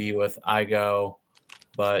still going to be with IGO,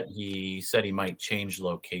 but he said he might change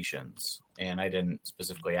locations. And I didn't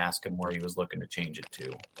specifically ask him where he was looking to change it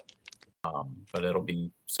to. But it'll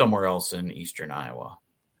be somewhere else in eastern Iowa.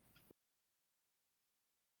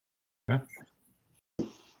 Okay.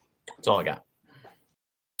 That's all I got.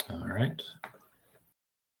 All right.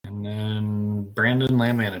 And then Brandon,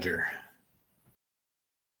 Land Manager.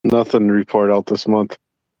 Nothing to report out this month.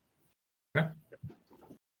 Okay.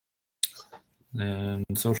 And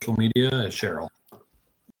social media is Cheryl.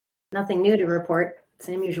 Nothing new to report.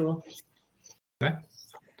 Same usual. Okay.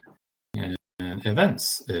 And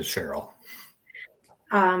events is Cheryl.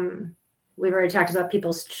 We've already talked about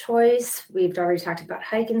People's Choice. We've already talked about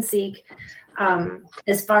Hike and Seek.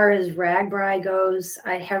 As far as RAGBRAI goes,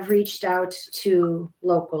 I have reached out to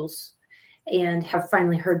locals and have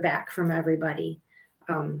finally heard back from everybody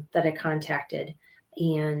that I contacted.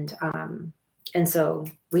 And so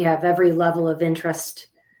we have every level of interest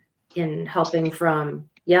in helping, from,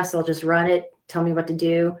 yes, I'll just run it, tell me what to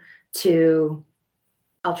do, to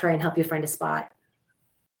I'll try and help you find a spot.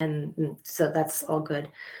 And so that's all good.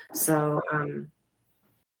 So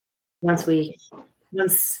once the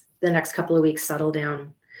next couple of weeks settle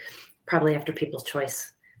down, probably after People's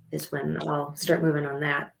Choice is when I'll start moving on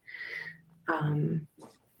that.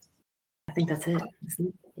 I think that's it.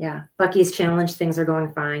 Yeah. Bucky's Challenge, things are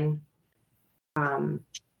going fine.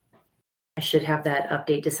 I should have that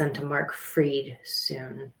update to send to Mark Freed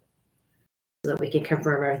soon so that we can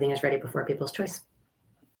confirm everything is ready before People's Choice.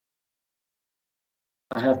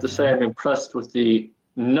 I have to say I'm impressed with the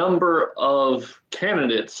number of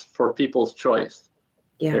candidates for People's Choice.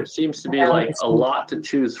 Yeah. There seems to be like a lot to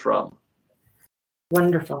choose from.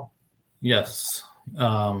 Wonderful. Yes.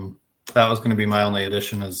 That was going to be my only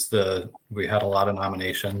addition is we had a lot of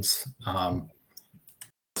nominations.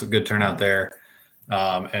 It's a good turnout there.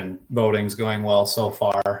 And voting's going well so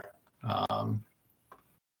far.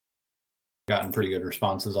 Gotten pretty good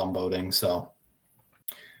responses on voting. So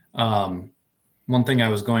one thing I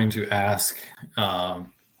was going to ask,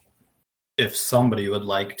 if somebody would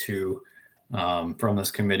like to, from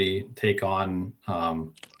this committee, take on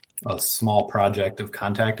a small project of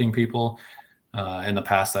contacting people. In the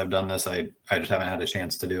past, I've done this. I just haven't had a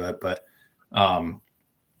chance to do it. But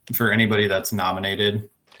for anybody that's nominated,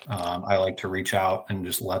 I like to reach out and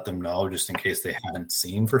just let them know, just in case they haven't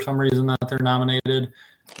seen for some reason that they're nominated,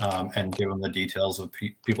 and give them the details of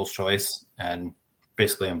People's Choice and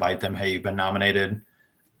basically invite them. Hey, you've been nominated.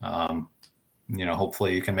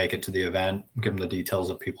 Hopefully you can make it to the event. Give them the details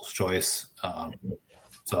of People's Choice.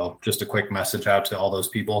 So just a quick message out to all those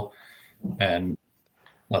people and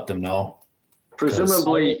let them know.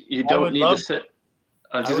 Presumably, you don't need to sit.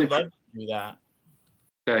 I would love to do that.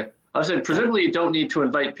 Okay. I said, presumably you don't need to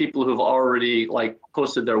invite people who've already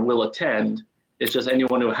posted their will attend. It's just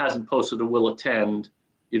anyone who hasn't posted a will attend,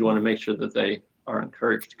 you'd want to make sure that they are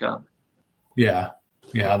encouraged to come. Yeah.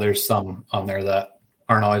 Yeah. There's some on there that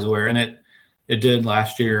aren't always aware. And it did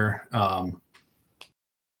last year,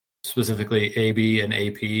 specifically AB and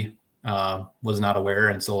AP was not aware.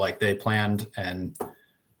 And so they planned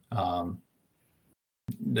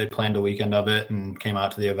a weekend of it and came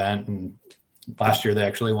out to the event, and last year they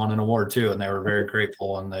actually won an award too, and they were very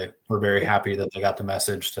grateful, and they were very happy that they got the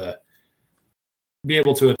message to be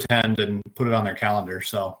able to attend and put it on their calendar.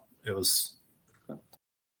 So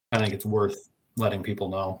I think it's worth letting people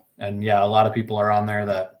know. And yeah, a lot of people are on there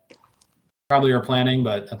that probably are planning,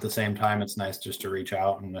 but at the same time, it's nice just to reach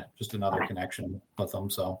out and just another connection with them.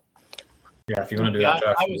 So yeah, if you want to do that,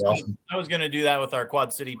 Josh, I was going to do that with our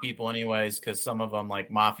Quad City people anyways, because some of them,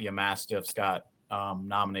 like Mafia Mastiffs, got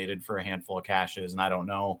nominated for a handful of caches, and I don't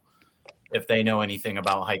know if they know anything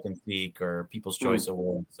about Hike and Seek or People's Choice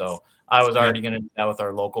Awards. So I was already going to do that with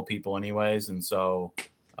our local people anyways, and so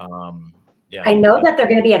yeah. I know that they're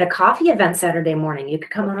going to be at a coffee event Saturday morning. You could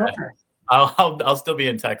come on over. I'll still be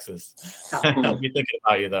in Texas. I'll be thinking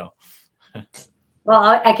about you though.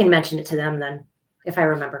 Well, I can mention it to them then, if I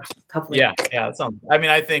remember. Hopefully. Yeah.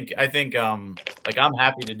 I think I'm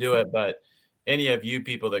happy to do it, but any of you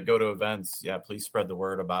people that go to events, please spread the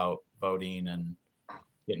word about voting and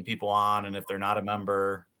getting people on. And if they're not a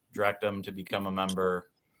member, direct them to become a member.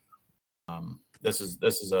 This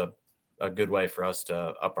is a good way for us to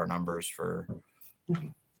up our numbers for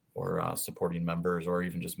supporting members or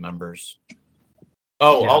even just members.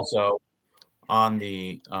 Also on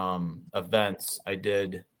the events, I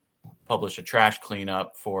did publish a trash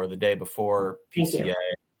cleanup for the day before PCA.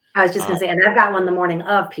 I was just going to say, and I've got one the morning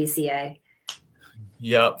of PCA.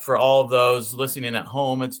 Yep. For all of those listening at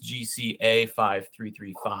home, it's GCA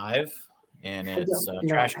 5335, and it's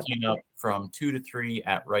trash cleanup from 2 to 3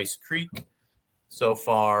 at Rice Creek. So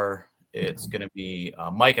far, it's going to be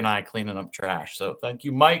Mike and I cleaning up trash. So thank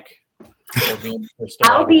you, Mike.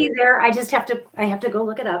 I'll be there. I have to go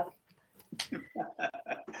look it up.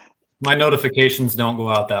 My notifications don't go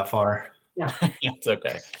out that far. Yeah. It's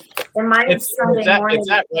okay. And mine it's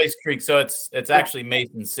at Rice Creek, so it's actually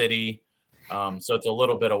Mason City. So it's a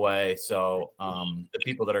little bit away. So the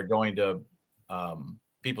people that are going to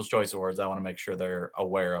People's Choice Awards, I want to make sure they're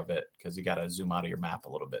aware of it, because you got to zoom out of your map a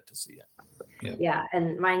little bit to see it. Yeah,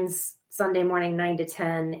 and mine's Sunday morning 9 to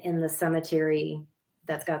 10 in the cemetery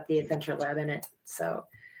that's got the Adventure Lab in it. So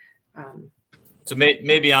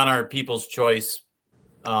maybe on our People's Choice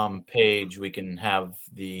page, we can have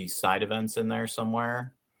the side events in there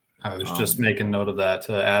somewhere. I was just making note of that,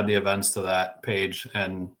 to add the events to that page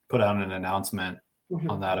and put out an announcement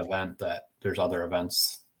on that event that there's other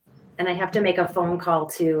events. And I have to make a phone call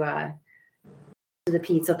to the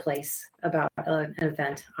pizza place about an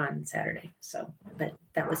event on Saturday. So, but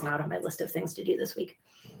that was not on my list of things to do this week.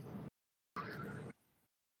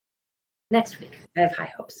 Next week, I have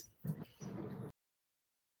high hopes.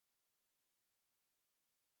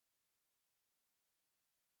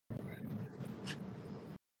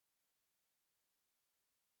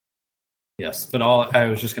 Yes, but I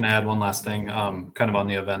was just going to add one last thing, kind of on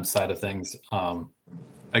the event side of things.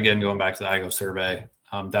 Again, going back to the IGO survey,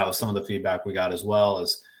 that was some of the feedback we got as well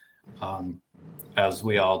as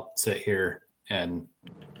we all sit here in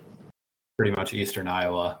pretty much Eastern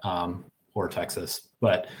Iowa or Texas,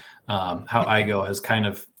 but how IGO has kind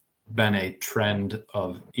of been a trend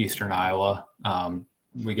of Eastern Iowa.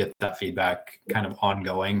 We get that feedback kind of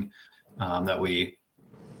ongoing that we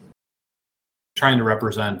trying to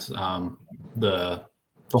represent the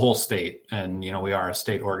whole state, and we are a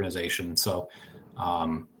state organization, so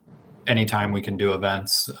anytime we can do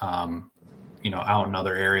events out in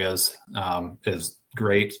other areas is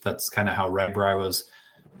great. That's kind of how Red Bri was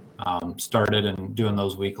started, and doing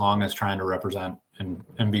those week long is trying to represent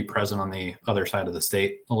and be present on the other side of the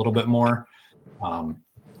state a little bit more.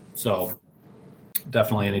 So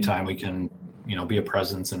definitely anytime we can be a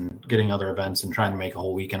presence and getting other events and trying to make a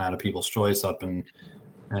whole weekend out of People's Choice up in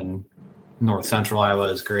North Central Iowa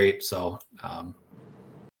is great. So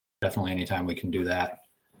definitely anytime we can do that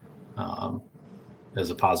is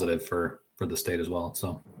a positive for the state as well.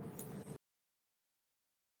 So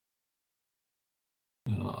I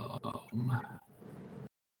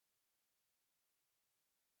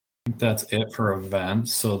think that's it for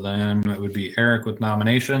events. So then it would be Eric with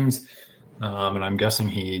nominations. And I'm guessing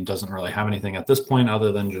he doesn't really have anything at this point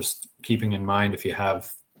other than just keeping in mind if you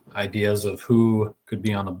have ideas of who could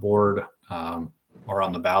be on the board or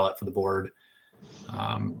on the ballot for the board.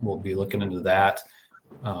 We'll be looking into that.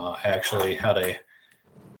 I actually had a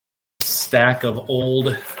stack of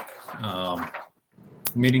old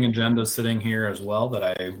meeting agendas sitting here as well that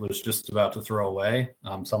I was just about to throw away,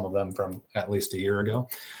 some of them from at least a year ago.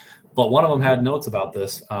 But one of them had notes about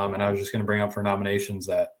this, and I was just going to bring up for nominations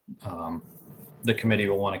that the committee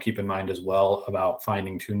will want to keep in mind as well about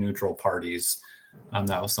finding 2 neutral parties.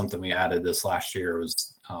 That was something we added this last year,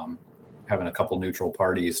 was having a couple neutral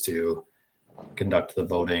parties to conduct the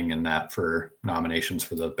voting and that for nominations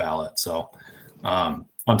for the ballot. So on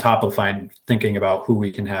top of thinking about who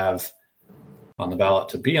we can have on the ballot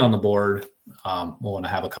to be on the board, we'll want to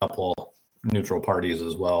have a couple neutral parties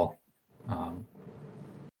as well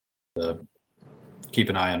to keep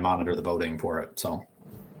an eye and monitor the voting for it. So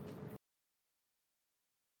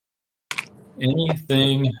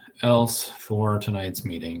anything else for tonight's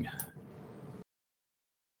meeting?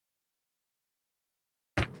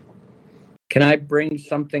 Can I bring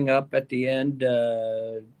something up at the end?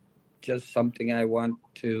 Just something I want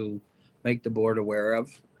to make the board aware of.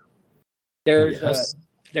 There's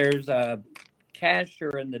a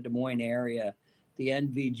cashier in the Des Moines area, the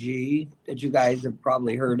NVG, that you guys have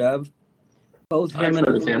probably heard of. Both him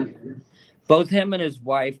and his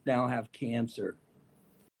wife now have cancer.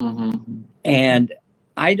 Mm-hmm. And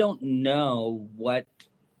I don't know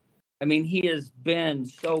he has been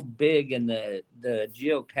so big in the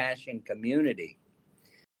geocaching community,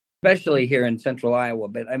 especially here in Central Iowa.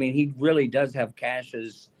 But he really does have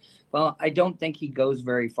caches. Well, I don't think he goes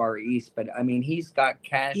very far east, but he's got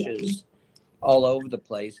caches all over the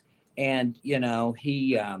place. And,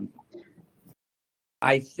 he,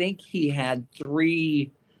 I think he had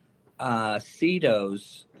 3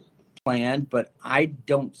 CEDOs planned, but I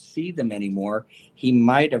don't see them anymore. He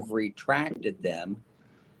might have retracted them.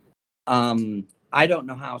 I don't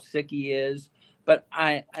know how sick he is, but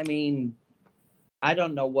I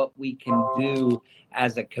don't know what we can do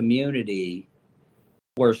as a community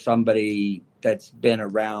for somebody that's been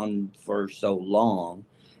around for so long.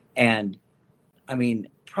 And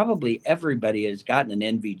probably everybody has gotten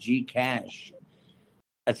an NVG cache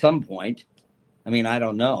at some point. I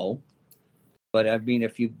don't know. But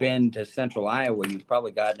if you've been to Central Iowa, you've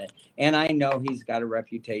probably gotten it. And I know he's got a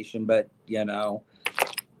reputation, but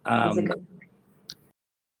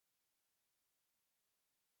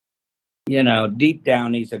deep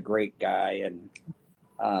down he's a great guy, and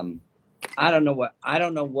I don't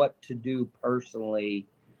know what to do personally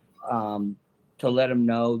to let him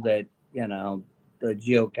know that the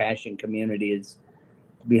geocaching community is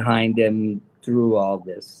behind him through all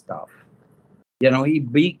this stuff. He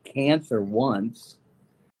beat cancer once,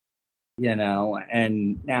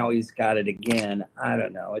 and now he's got it again. I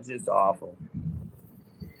don't know. It's just awful.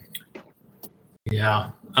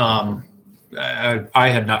 Yeah. I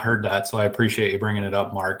had not heard that, so I appreciate you bringing it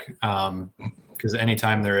up, Mark. Because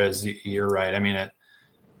anytime there is, you're right.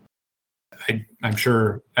 I'm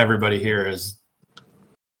sure everybody here has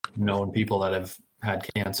known people that have had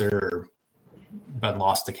cancer or been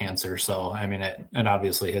lost to cancer. So, it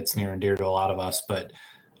obviously hits near and dear to a lot of us, but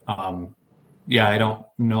I don't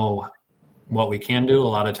know what we can do. A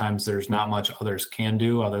lot of times there's not much others can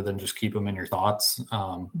do other than just keep them in your thoughts.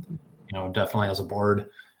 Definitely as a board,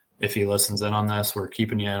 if he listens in on this, we're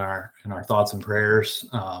keeping you in our thoughts and prayers.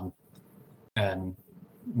 And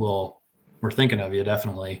we're thinking of you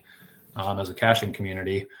definitely as a caching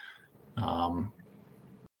community.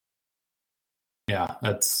 Yeah,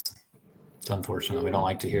 it's unfortunate. We don't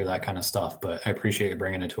like to hear that kind of stuff, but I appreciate you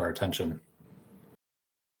bringing it to our attention.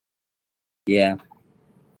 Yeah.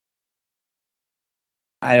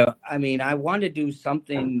 I mean, I want to do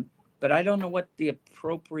something, but I don't know what the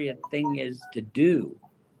appropriate thing is to do.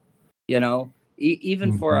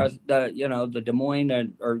 Even for us, the Des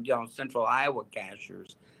Moines or Central Iowa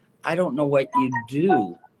cachers, I don't know what you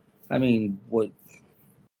do. I mean, what?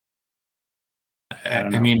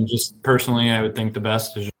 I mean, just personally, I would think the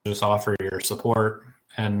best is just offer your support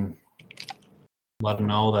and let him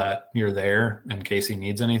know that you're there in case he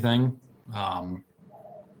needs anything.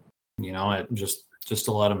 Just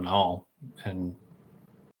to let him know. And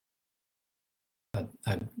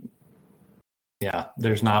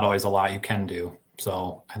there's not always a lot you can do.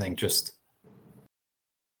 So I think just,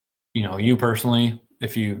 you personally,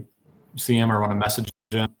 if you see him or want to message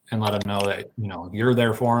him and let him know that, you're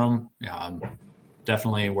there for him.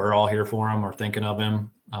 Definitely, we're all here for him. We're thinking of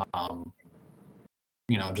him.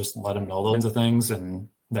 Just let him know those kinds of things and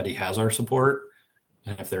that he has our support.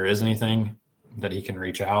 And if there is anything that he can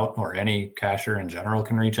reach out, or any cacher in general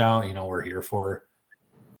can reach out, we're here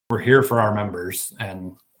for our members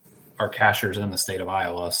and our cachers in the state of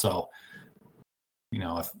Iowa. So,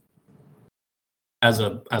 if as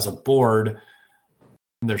a board,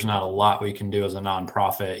 there's not a lot we can do as a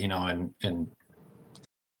nonprofit, and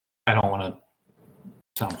I don't want to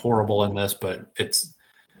sound horrible in this, but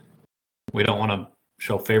we don't want to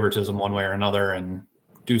show favoritism one way or another and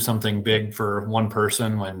do something big for one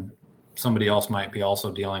person when somebody else might be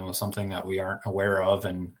also dealing with something that we aren't aware of,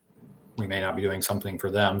 and we may not be doing something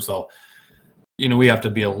for them. So, we have to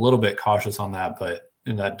be a little bit cautious on that, but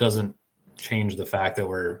that doesn't change the fact that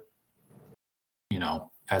we're,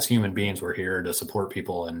 as human beings, we're here to support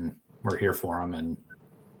people and we're here for them. And,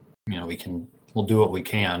 we'll do what we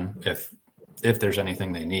can if there's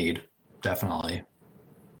anything they need, definitely.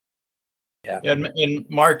 Yeah. And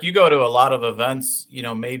Mark, you go to a lot of events,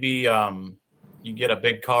 maybe you get a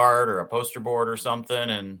big card or a poster board or something,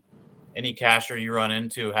 and any cacher you run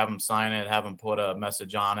into, have them sign it, have them put a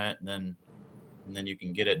message on it, and then you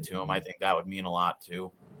can get it to them. I think that would mean a lot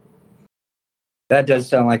too. That does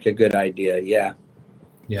sound like a good idea. Yeah.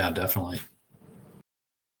 Yeah, definitely.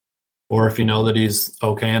 Or if you know that he's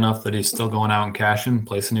okay enough that he's still going out and caching,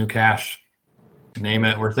 place a new cache, name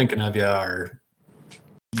it, we're thinking of you, or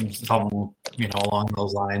something, along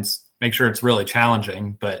those lines. Make sure it's really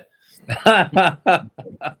challenging, but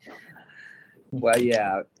well,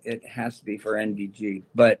 yeah, it has to be for NDG,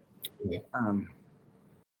 but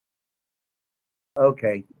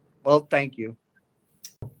okay. Well, thank you.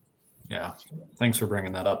 Yeah, thanks for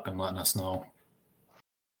bringing that up and letting us know.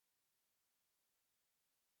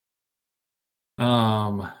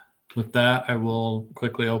 With that, I will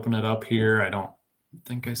quickly open it up here. I don't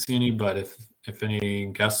think I see any, but if any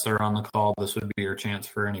guests are on the call, this would be your chance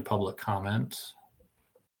for any public comments.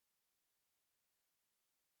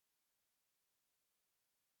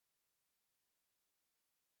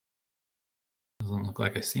 Doesn't look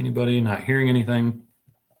like I see anybody, not hearing anything.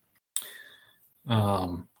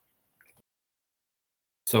 So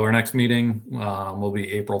our next meeting will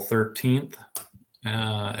be April 13th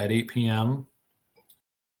at 8 p.m.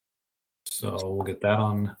 So we'll get that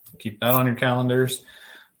on, keep that on your calendars.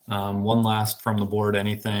 One last from the board,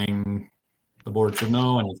 anything the board should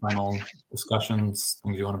know, any final discussions,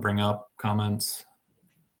 things you want to bring up, comments?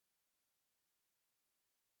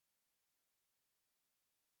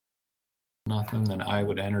 Nothing, then I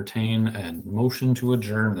would entertain a motion to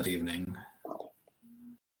adjourn this evening.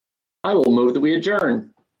 I will move that we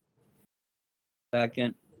adjourn.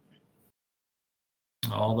 Second.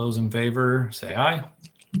 All those in favor, say aye.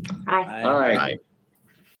 Aye. Aye.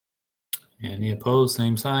 Any opposed,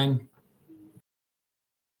 same sign.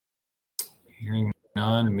 Hearing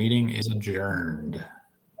none, meeting is adjourned.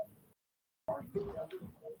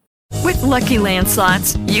 With Lucky Land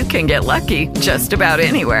Slots, you can get lucky just about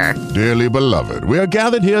anywhere. Dearly beloved, we are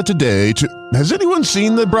gathered here today to... Has anyone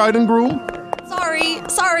seen the bride and groom?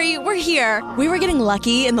 Sorry, we're here. We were getting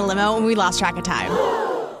lucky in the limo and we lost track of time.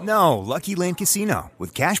 No, Lucky Land Casino,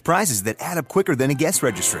 with cash prizes that add up quicker than a guest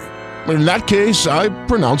registry. In that case, I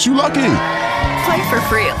pronounce you lucky. Play for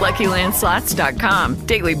free at LuckyLandSlots.com.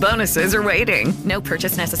 Daily bonuses are waiting. No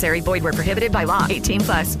purchase necessary. Void where prohibited by law.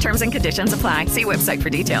 18+. Terms and conditions apply. See website for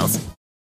details.